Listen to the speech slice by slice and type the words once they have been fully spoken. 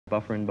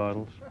Bufferin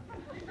bottles?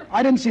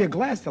 I didn't see a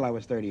glass till I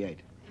was 38.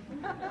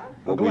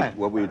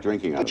 What were you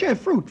drinking out of? Yeah,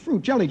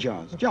 fruit, jelly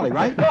jars. Jelly,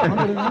 right?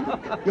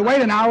 You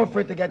wait an hour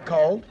for it to get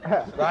cold,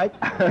 right?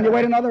 And you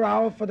wait another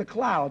hour for the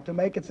cloud to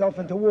make itself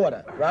into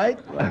water, right?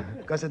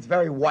 Because it's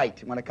very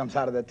white when it comes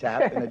out of the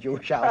tap in a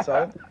Jewish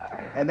household.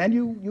 And then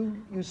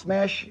you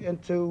smash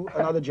into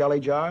another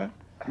jelly jar,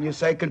 and you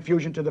say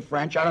confusion to the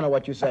French. I don't know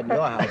what you said in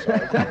your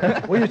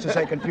household. We used to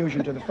say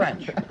confusion to the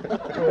French.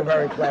 We're a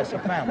very classy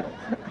family.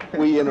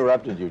 We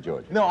interrupted you,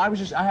 George. No,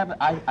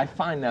 I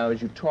find now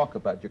as you talk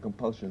about your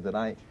compulsions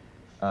that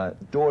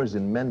doors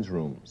in men's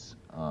rooms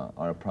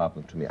are a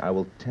problem to me. I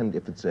will tend,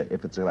 if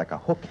it's like a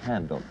hook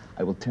handle,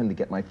 I will tend to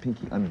get my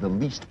pinky under the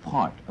least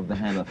part of the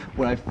handle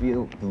where I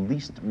feel the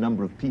least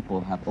number of people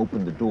have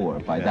opened the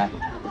door by that.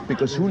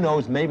 Because who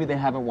knows, maybe they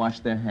haven't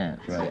washed their hands.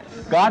 Right.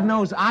 God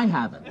knows I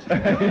haven't.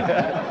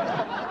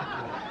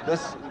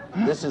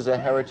 This is a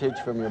heritage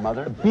from your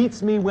mother?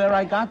 Beats me where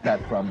I got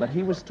that from, but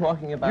he was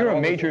talking about... You're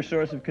a major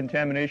source of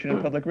contamination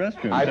in public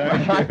restrooms,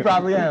 I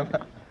probably am.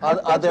 Are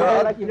there I'd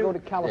other... like to go to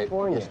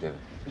California. Yes, David.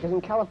 Because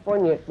in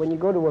California, when you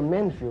go to a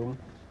men's room,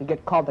 you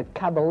get called a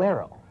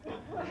caballero.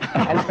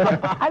 And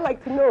I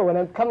like to know when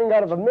I'm coming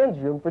out of a men's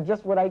room for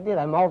just what I did,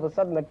 I'm all of a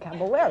sudden a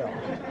caballero.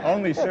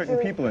 Only certain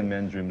people in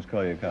men's rooms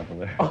call you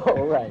caballero.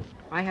 Oh, right.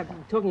 I have,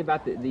 talking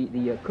about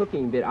the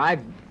cooking bit,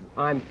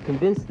 I'm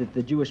convinced that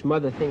the Jewish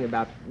mother thing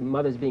about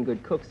mothers being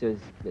good cooks is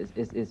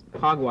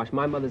hogwash.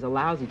 My mother's a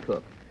lousy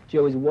cook. She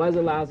always was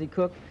a lousy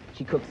cook.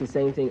 She cooks the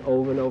same thing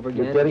over and over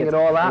again. You're getting it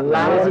all out.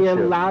 Lousier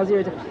and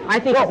lousier. I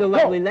think she's a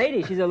lovely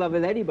lady. She's a lovely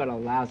lady, but a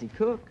lousy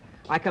cook.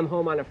 I come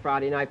home on a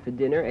Friday night for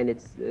dinner, and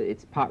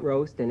it's pot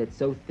roast, and it's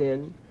so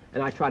thin,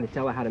 and I try to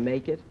tell her how to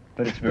make it.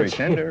 But it's very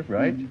tender,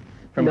 right?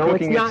 From No,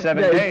 cooking it's it not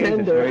 7 very days,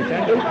 tender. it's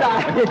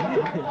very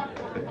tender.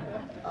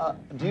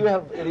 Do you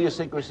have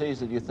idiosyncrasies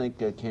that you think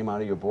came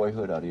out of your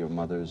boyhood, out of your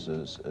mother's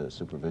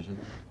supervision?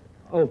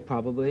 Oh,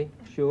 probably,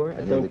 sure.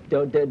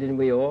 Didn't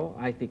we all?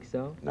 I think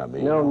so. Not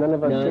me. No, none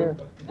of us here.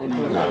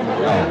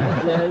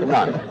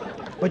 None.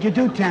 But you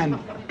do tend,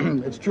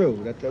 it's true,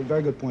 that's a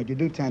very good point, you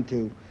do tend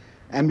to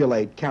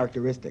emulate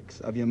characteristics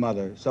of your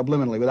mother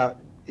subliminally without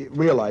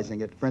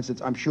realizing it. For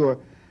instance, I'm sure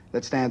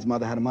that Stan's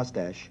mother had a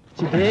mustache.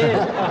 She did.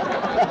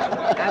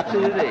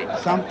 Absolutely.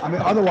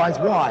 Otherwise,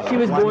 why? She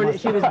was Why born.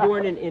 mustache? She was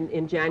born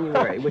in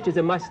January, which is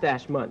a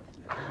mustache month.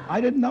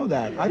 I didn't know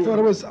that. I thought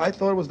it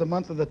was the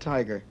month of the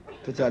tiger,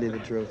 to tell you the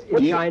truth.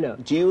 In China.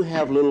 Do you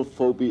have little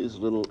phobias,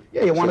 little...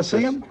 Yeah, you want to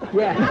see him?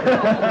 Yeah.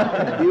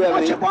 Do you have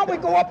Why any... don't we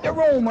go up the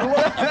room and look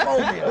at the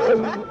phobia?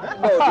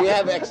 No, do you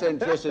have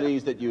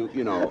eccentricities that you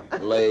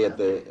lay at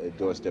the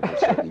doorstep of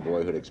certain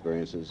boyhood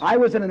experiences? I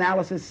was in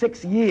analysis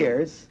 6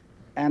 years,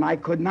 and I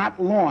could not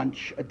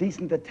launch a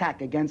decent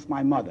attack against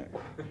my mother.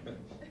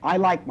 I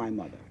like my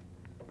mother.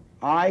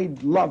 I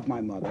love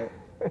my mother.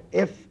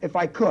 If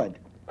I could,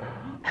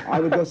 I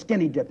would go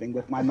skinny dipping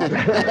with my mother.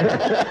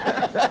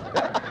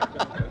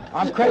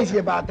 I'm crazy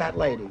about that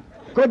lady.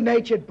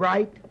 Good-natured,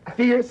 bright,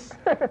 fierce,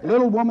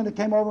 little woman that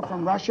came over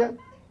from Russia,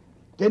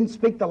 didn't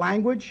speak the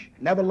language,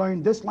 never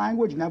learned this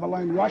language, never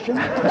learned Russian,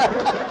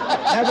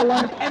 never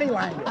learned any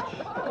language.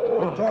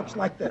 Talks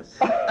like this.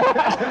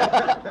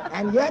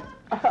 And yet,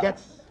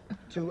 gets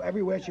to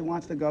everywhere she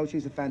wants to go.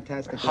 She's a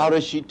fantastic How woman.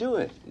 does she do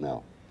it?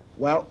 No.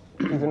 Well,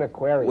 She's an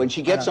Aquarius. When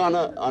she gets on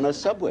a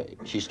subway,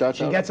 she starts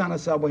she out... gets on a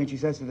subway and she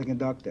says to the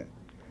conductor,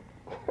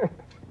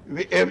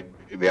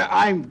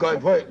 I'm going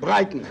for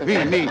Brighton,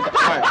 me.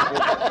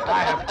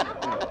 I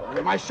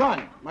have my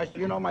son. My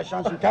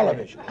son's in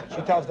television.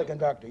 She tells the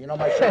conductor,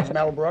 my son's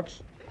Mel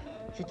Brooks.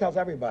 She tells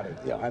everybody,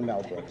 yeah, I'm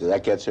Mel Brooks. So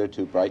that gets her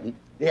to Brighton?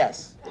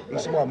 Yes. He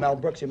said, well, Mel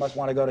Brooks, you must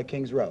want to go to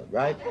King's Road,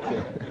 right?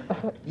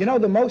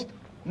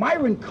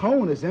 Myron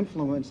Cohen has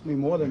influenced me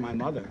more than my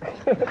mother.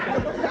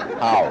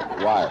 How?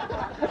 Why?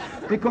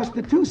 Because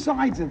the two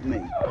sides of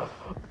me,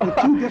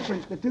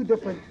 the two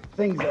different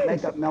things that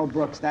make up Mel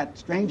Brooks, that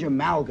strange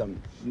amalgam,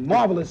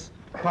 marvelous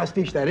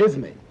pastiche that is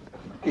me.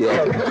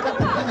 Yeah.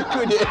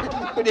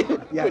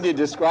 Could you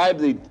describe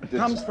the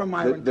comes from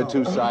Myron the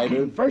Cohen.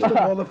 two-sided? First of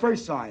all, the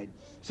first side,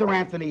 Sir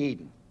Anthony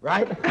Eden,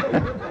 right?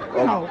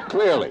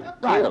 Clearly.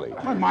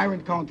 When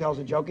Myron Cohen tells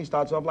a joke, he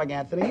starts off like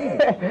Anthony Eden.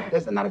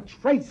 There's not a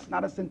trace,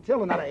 not a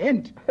scintilla, not a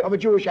hint of a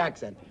Jewish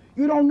accent.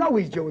 You don't know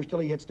he's Jewish till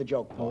he hits the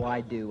joke. Oh,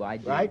 I do.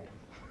 Right?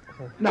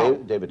 No,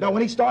 David. No.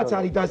 When he starts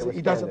out, he does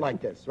it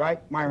like this, right?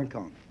 Myron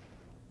Cohen.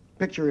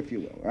 Picture, if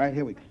you will. All right,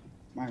 here we go.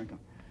 Myron Cohen.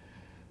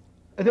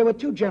 There were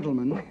two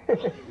gentlemen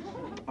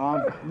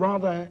of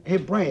rather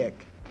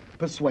Hebraic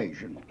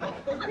persuasion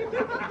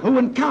who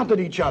encountered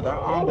each other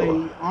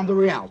on the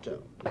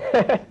Rialto.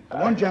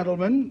 One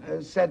gentleman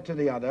said to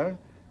the other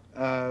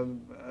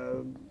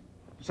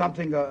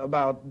something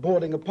about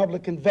boarding a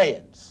public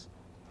conveyance,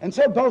 and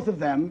so both of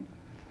them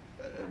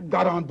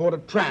got on board a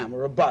tram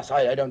or a bus.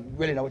 I don't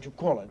really know what you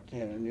call it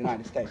here in the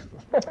United States.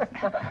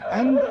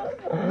 And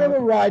they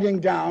were riding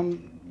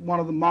down one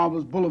of the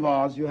marvelous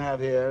boulevards you have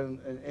here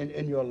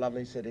in your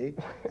lovely city,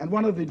 and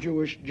one of the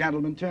Jewish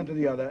gentlemen turned to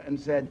the other and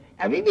said,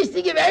 "Have you been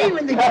thinking of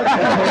when they go?"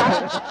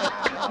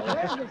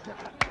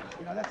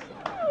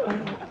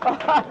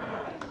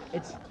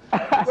 It's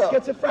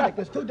schizophrenic.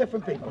 There's two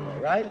different people,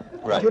 right?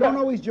 Right. You don't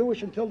know he's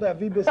Jewish until the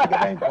Vibis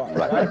Gavain part,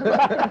 right?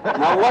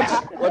 Now,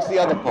 what's the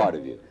other part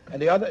of you?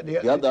 And the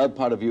other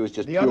part of you is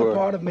just the pure... other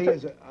part of me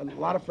is a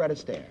lot of Fred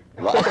Astaire.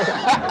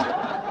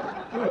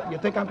 You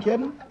think I'm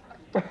kidding?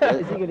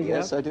 Is he gonna get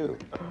Yes, up? I do.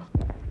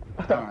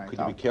 All right. Could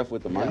you be careful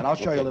with the mic? Yeah, and I'll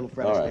show you a Okay. little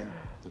Fred All Astaire.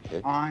 right.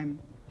 Okay. I'm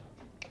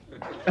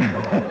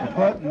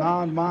putting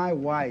on my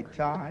white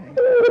tie,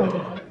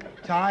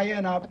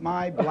 tying up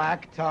my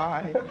black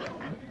tie,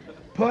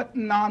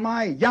 putting on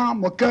my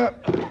yarmulke.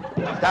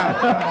 That's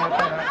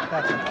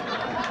it.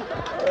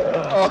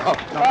 No,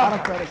 not a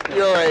Fred Astaire.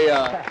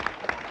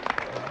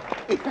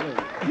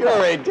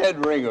 You're a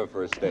dead ringer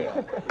for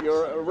Astaire.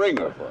 You're a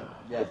ringer for him.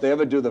 If they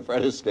ever do the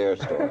Fred Astaire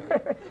story.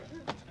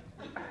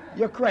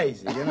 You're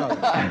crazy, you know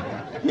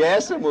that.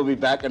 Yes, and we'll be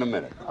back in a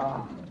minute.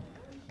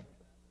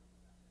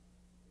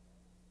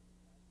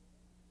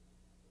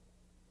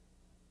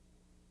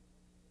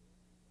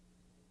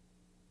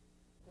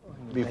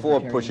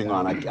 Before pushing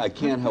on, I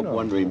can't help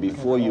wondering,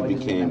 before you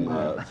became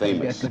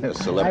famous, a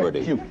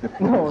celebrity,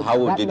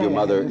 how did your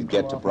mother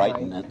get to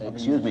Brighton?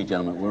 Excuse me,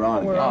 gentlemen, we're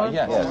on.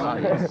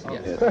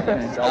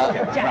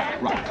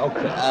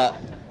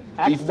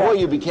 Before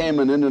you became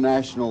an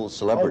international Oh,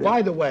 celebrity.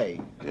 by the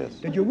way, Yes.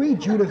 did you read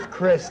Judith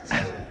Christ's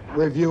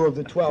review of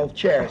the 12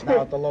 chairs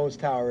now at the Lowe's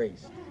Tower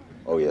East?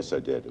 Oh, yes, I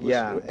did. It was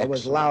It was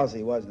excellent.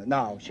 lousy, wasn't it?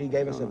 No, she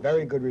gave us a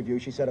very good review.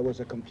 She said it was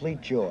a complete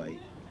joy.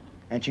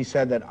 And she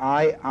said that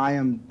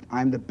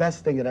I'm the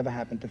best thing that ever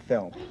happened to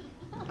film.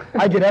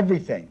 I did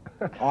everything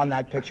on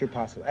that picture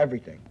possible,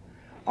 everything.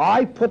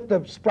 I put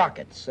the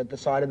sprockets at the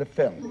side of the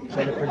film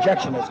so the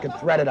projectionists could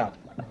thread it up.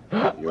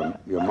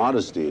 Your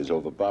modesty is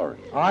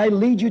overpowering. I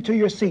lead you to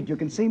your seat. You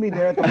can see me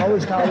there at the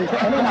Lowe's Tower East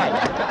any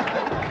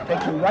night.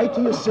 Take you right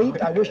to your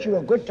seat. I wish you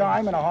a good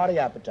time and a hearty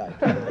appetite.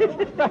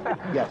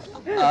 Yes.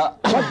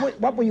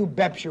 What were you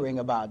bepsering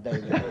about,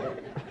 David?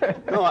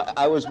 No,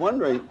 I was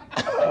wondering,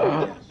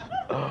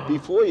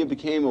 before you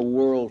became a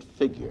world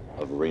figure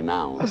of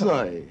renown,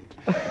 Sorry.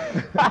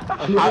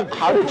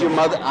 how did your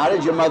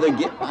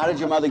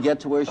mother get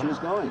to where she was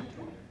going?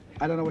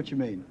 I don't know what you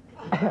mean.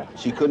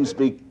 She couldn't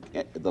speak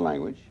the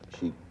language.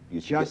 She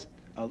used to Just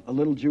a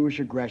little Jewish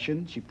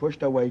aggression. She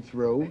pushed her way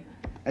through.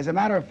 As a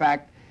matter of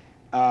fact,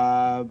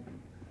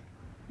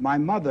 my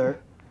mother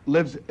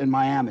lives in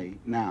Miami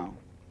now,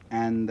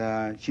 and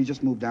she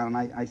just moved down.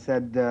 And I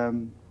said,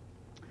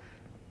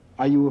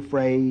 "Are you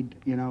afraid?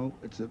 You know,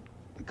 it's a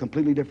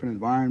completely different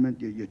environment.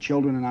 Your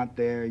children are not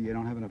there. You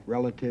don't have enough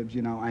relatives.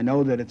 You know, I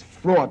know that it's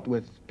fraught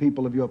with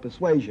people of your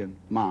persuasion,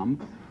 Mom,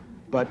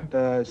 but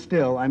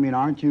still, I mean,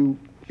 aren't you,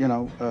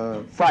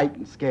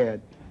 frightened,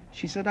 scared?"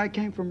 She said, "I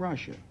came from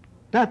Russia."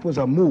 That was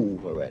a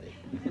move already.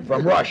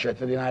 From Russia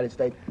to the United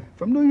States.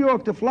 From New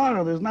York to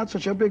Florida, there's not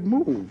such a big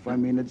move. I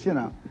mean, it's,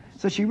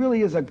 So she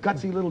really is a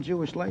gutsy little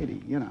Jewish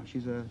lady.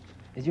 She's a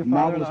Is your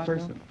father marvelous alive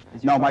person. now?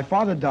 Is your No, my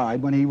father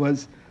died when he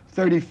was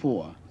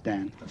 34,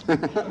 Dan.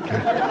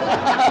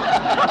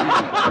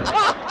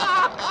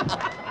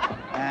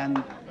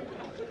 And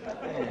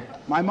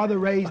my mother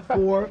raised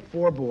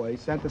four boys,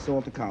 sent us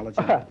all to college,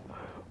 and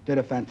did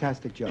a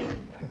fantastic job.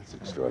 That's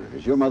extraordinary.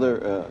 Is your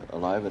mother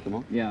alive at the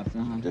moment? Yeah.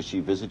 Does she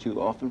visit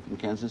you often from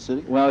Kansas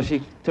City? Well,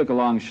 she took a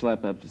long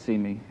schlep up to see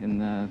me in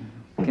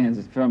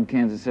Kansas. From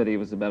Kansas City, it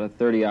was about a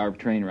 30-hour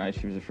train ride.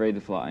 She was afraid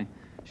to fly.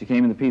 She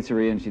came in the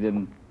pizzeria and she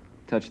didn't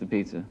touch the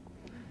pizza.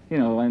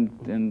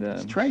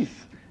 It's trace.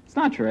 It's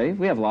not tray.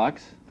 We have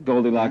lox.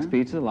 Goldilocks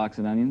pizza, lox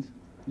and onions.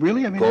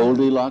 Really? I mean,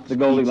 Goldilocks? The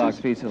Goldilocks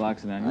pizzas? pizza,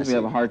 lox and I onions. see. We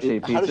have a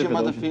heart-shaped pizza. How does your for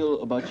mother those-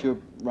 feel about your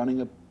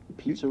running a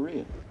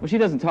pizzeria? Well, she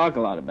doesn't talk a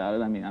lot about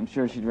it. I mean, I'm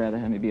sure she'd rather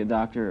have me be a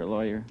doctor or a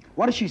lawyer.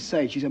 What does she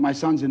say? She said, "My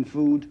son's in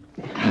food."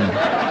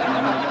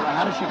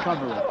 How does she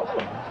cover it?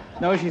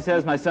 No, she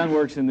says my son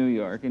works in New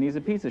York and he's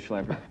a pizza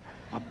schlepper.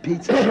 A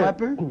pizza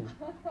schlepper?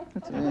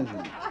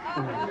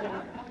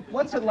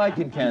 What's it like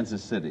in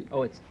Kansas City?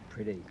 Oh, it's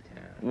pretty.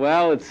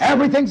 Well, it's...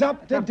 Everything's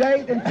up to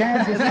date in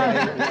Kansas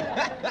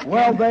City.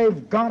 Well,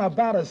 they've gone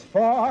about as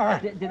far.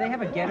 Do they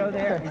have a ghetto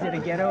there? Is it a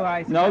ghetto?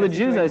 No, the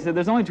Jews, I said,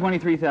 there's only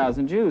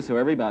 23,000 Jews, so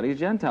everybody's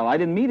Gentile. I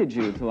didn't meet a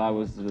Jew till I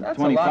was That's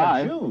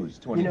 25. a lot of Jews,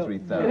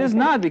 23,000. It is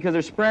not, because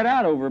they're spread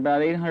out over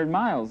about 800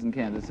 miles in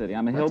Kansas City.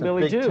 I'm a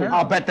hillbilly big Jew. town.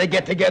 I'll bet they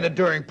get together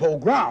during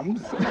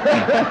pogroms.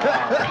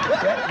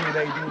 Bet you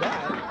they do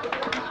that.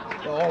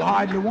 They're all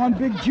hiding in one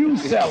big Jew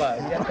cellar.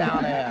 Get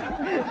down there.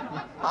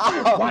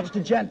 Watch the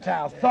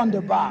Gentiles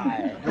thunder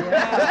by.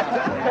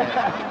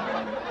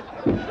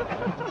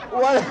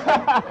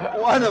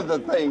 One of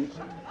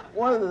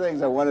the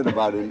things I wondered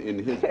about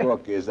in his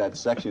book is that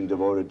section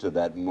devoted to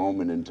that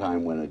moment in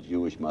time when a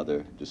Jewish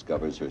mother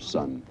discovers her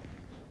son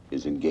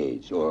is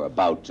engaged or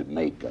about to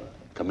make a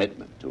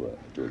commitment to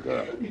a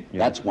girl. Yeah.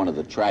 That's one of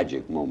the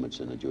tragic moments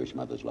in a Jewish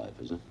mother's life,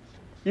 isn't it?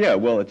 Yeah,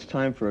 well, it's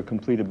time for a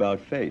complete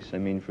about-face. I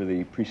mean, for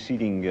the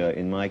preceding,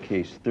 in my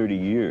case, 30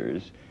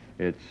 years,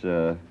 it's,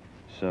 so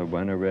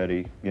when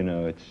already,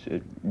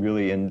 it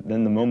really, and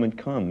then the moment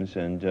comes,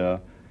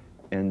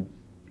 and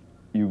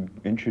you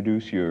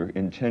introduce your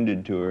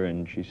intended to her,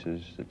 and she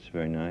says, "It's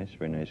very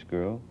nice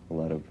girl. A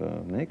lot of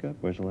makeup.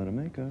 Where's a lot of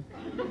makeup?"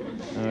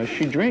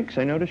 She drinks.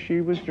 I noticed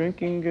she was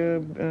drinking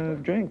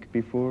drink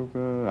before.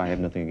 I have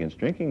nothing against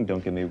drinking,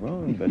 don't get me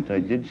wrong, but I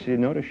did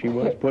notice she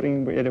was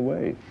putting it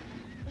away.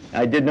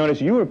 I did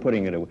notice you were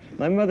putting it away.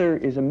 My mother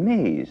is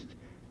amazed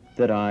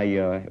that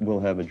I will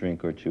have a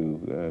drink or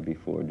two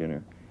before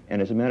dinner.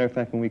 And as a matter of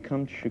fact, when we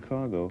come to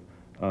Chicago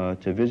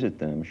to visit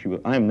them,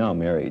 I am now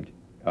married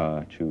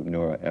to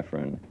Nora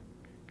Ephron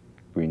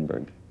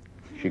Greenberg.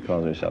 She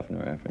calls herself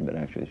Nora Ephron, but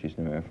actually she's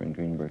Nora Ephron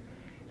Greenberg.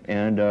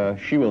 And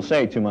she will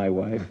say to my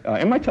wife,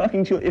 am I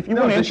talking to you? If you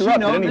want to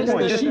interrupt at any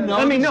point, just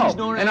let me know,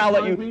 and I'll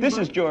let you. This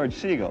is George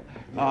Siegel.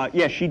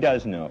 Yes, she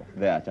does know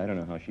that. I don't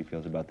know how she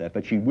feels about that,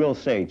 but she will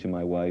say to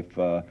my wife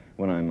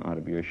when I'm out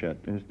of earshot,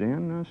 "Is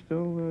Dan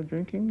still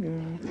drinking?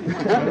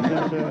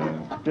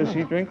 Does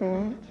he drink a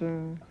lot?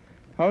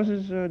 How's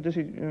his, does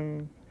he,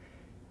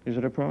 is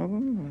it a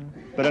problem?"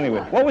 But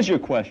anyway, what was your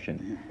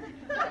question?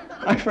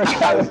 I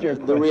forgot what your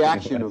question The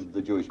reaction of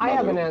the Jewish mother. I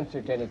have an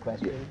answer to any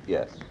question.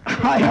 Yes.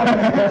 I have an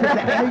answer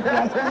to any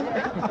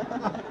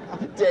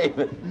question.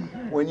 David,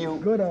 when you...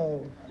 Good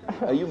old.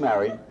 Are you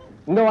married?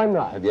 No, I'm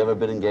not. Have you ever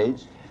been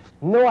engaged?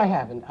 No, I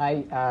haven't.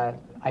 I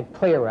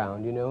play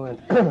around, you know,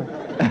 and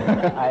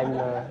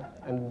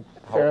I'm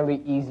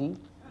fairly easy.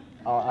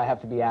 I have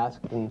to be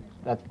asked, and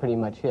that's pretty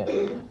much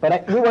it.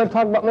 But we want to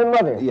talk about my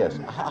mother. Yes.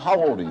 How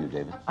old are you,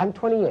 David? I'm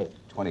 28.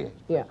 28.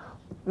 Yeah.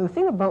 The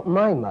thing about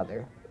my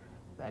mother,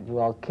 that you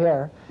all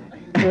care,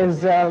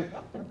 is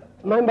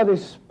my mother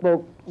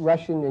spoke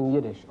Russian and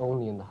Yiddish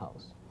only in the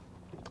house.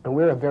 And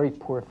we're a very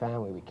poor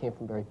family. We came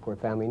from a very poor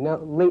family. Now,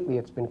 lately,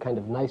 it's been kind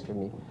of nice for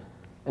me.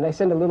 And I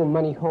send a little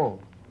money home.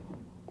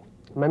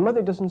 My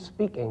mother doesn't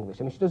speak English.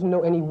 I mean, she doesn't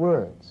know any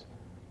words.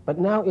 But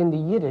now in the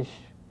Yiddish,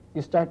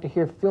 you start to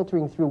hear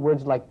filtering through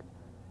words like,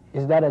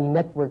 "Is that a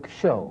network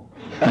show?"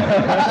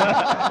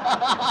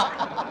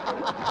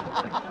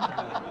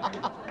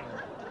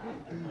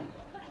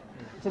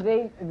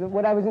 Today,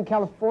 when I was in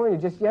California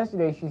just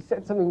yesterday, she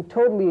said something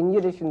totally in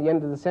Yiddish, and the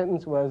end of the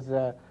sentence was,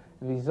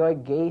 "Wieso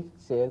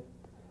geht's it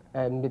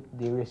mit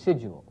the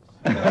residuals?"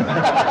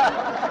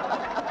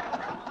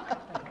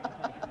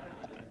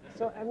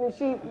 So, I mean,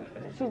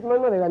 my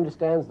mother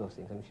understands those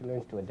things. I mean, she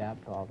learns to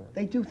adapt to all that.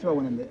 They do throw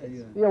in the...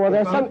 Yeah, well,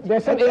 there's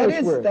some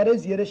English words. That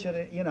is Yiddish,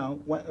 you know,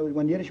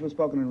 when Yiddish was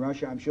spoken in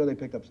Russia, I'm sure they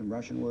picked up some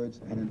Russian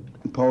words, and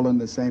in Poland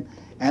the same.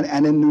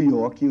 And in New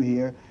York, you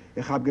hear,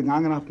 "Ich hab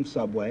gegangen auf dem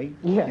subway."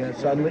 Yeah.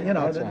 Suddenly, you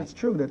know, That's right. it's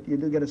true that you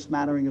do get a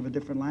smattering of a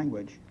different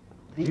language.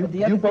 The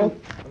other both...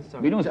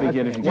 We don't speak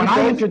Yiddish. When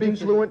I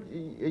introduced... fluent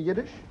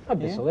Yiddish?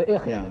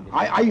 Yeah.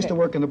 I used to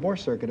work in the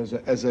Borscht circuit as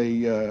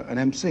an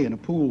MC in a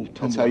pool.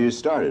 That's how you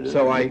started.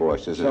 So at the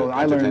Borscht, as an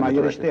I learned my entertainment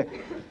Yiddish director.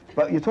 there.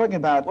 But you're talking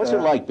about... What's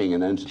it like being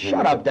an entertainer?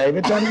 Shut up,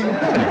 David. Don't even...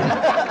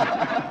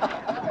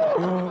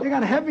 You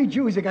got heavy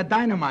Jews. You got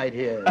dynamite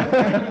here.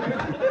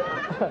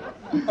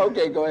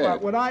 Okay, go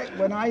ahead. But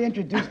when I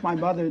introduced my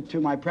mother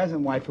to my present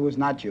wife, who was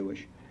not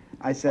Jewish,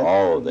 I said...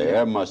 Oh,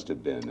 there must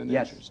have been an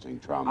Yes. interesting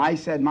trauma. I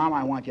said, "Mom,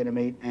 I want you to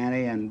meet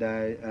Annie," and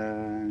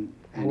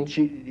Annie?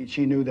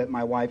 she knew that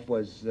my wife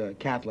was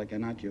Catholic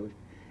and not Jewish,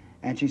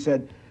 and she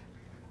said,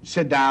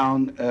 "Sit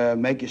down,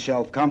 make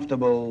yourself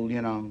comfortable,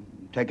 you know,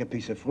 take a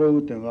piece of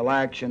fruit and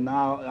relax, and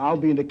I'll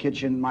be in the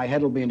kitchen. My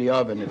head will be in the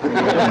oven." If you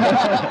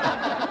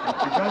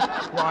just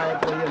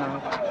quietly, you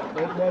know.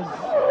 It was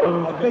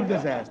a big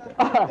disaster.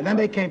 And then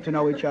they came to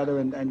know each other,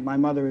 and my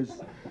mother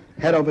is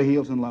head over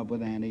heels in love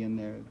with Annie, and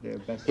they're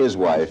best. His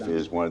wife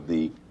is one of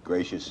the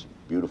gracious,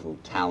 beautiful,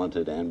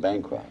 talented Anne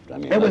Bancroft. I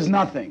mean, It was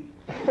nothing.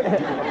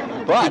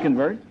 But She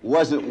convert?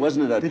 wasn't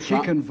it a? Did she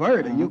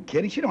convert? Are you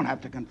kidding? She don't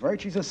have to convert.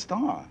 She's a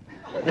star.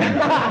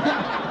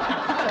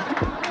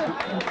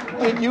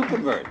 Did you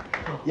convert?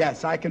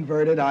 Yes, I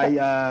converted.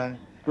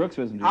 Brooks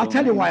was in I'll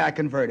tell you why I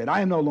converted.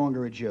 I am no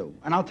longer a Jew.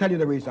 And I'll tell you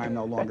the reason I'm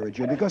no longer a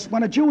Jew. Because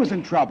when a Jew is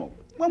in trouble,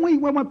 when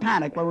we're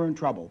panicked, when we're in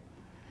trouble,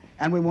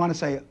 and we want to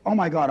say, "Oh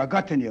my God," or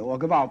 "Göttingen," or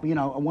 "Gewalt," you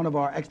know, one of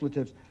our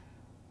expletives,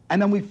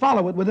 and then we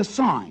follow it with a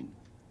sign.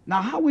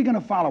 Now, how are we going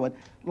to follow it?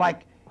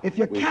 Like, if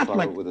you're We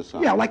Catholic, follow it with a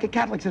sign. yeah, like a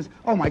Catholic says,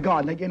 "Oh my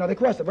God," and they, you know, they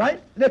cross it,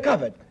 right? They're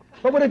covered.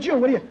 But with a Jew,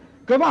 what do you,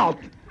 Gewalt?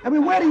 I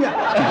mean, where do you go?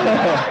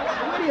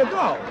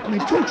 I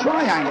mean, 2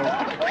 triangles,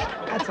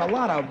 that's a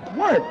lot of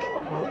work.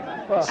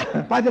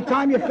 By the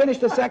time you finish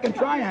the second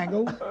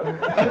triangle, it's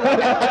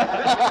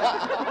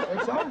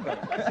over.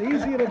 It's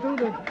easier to do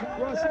the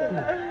cross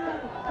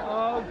there.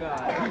 Oh,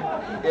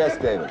 God. Yes,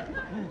 David.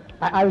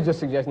 I was just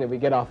suggesting that we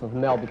get off of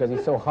Mel because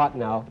he's so hot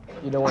now.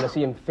 You don't want to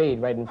see him fade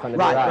right in front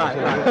of your eyes.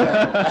 You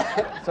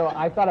know? So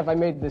I thought if I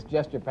made this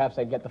gesture, perhaps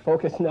I'd get the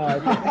focus now.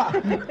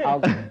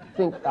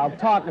 I'll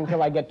talk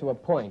until I get to a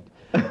point.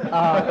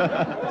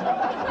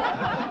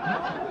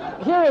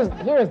 Here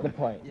is the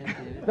point.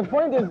 The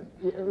point is,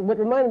 what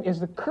reminded me is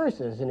the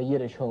curses in a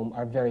Yiddish home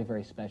are very,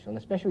 very special, and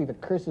especially the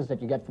curses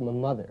that you get from a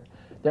mother.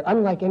 They're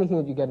unlike anything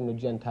that you get in a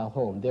Gentile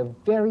home. They're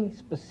very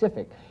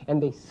specific,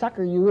 and they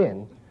sucker you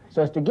in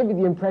so as to give you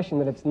the impression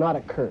that it's not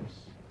a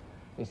curse.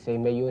 They say,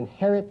 "May you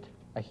inherit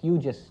a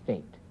huge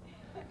estate.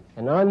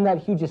 And on that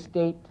huge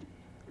estate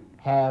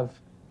have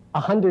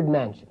 100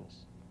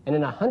 mansions. And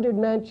in 100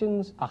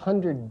 mansions,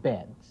 100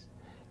 beds.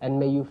 And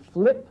may you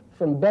flip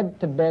from bed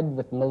to bed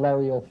with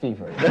malarial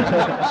fever.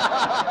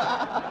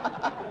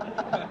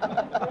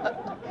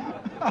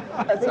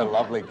 That's a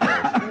lovely case.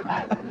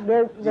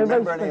 Do you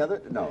remember any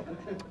other? No.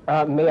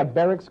 May a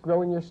barracks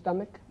grow in your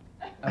stomach?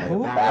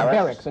 Who? A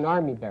barracks, an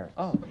army barracks.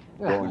 Oh.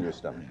 Grow in your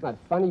stomach. It's not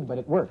funny, but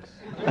it works.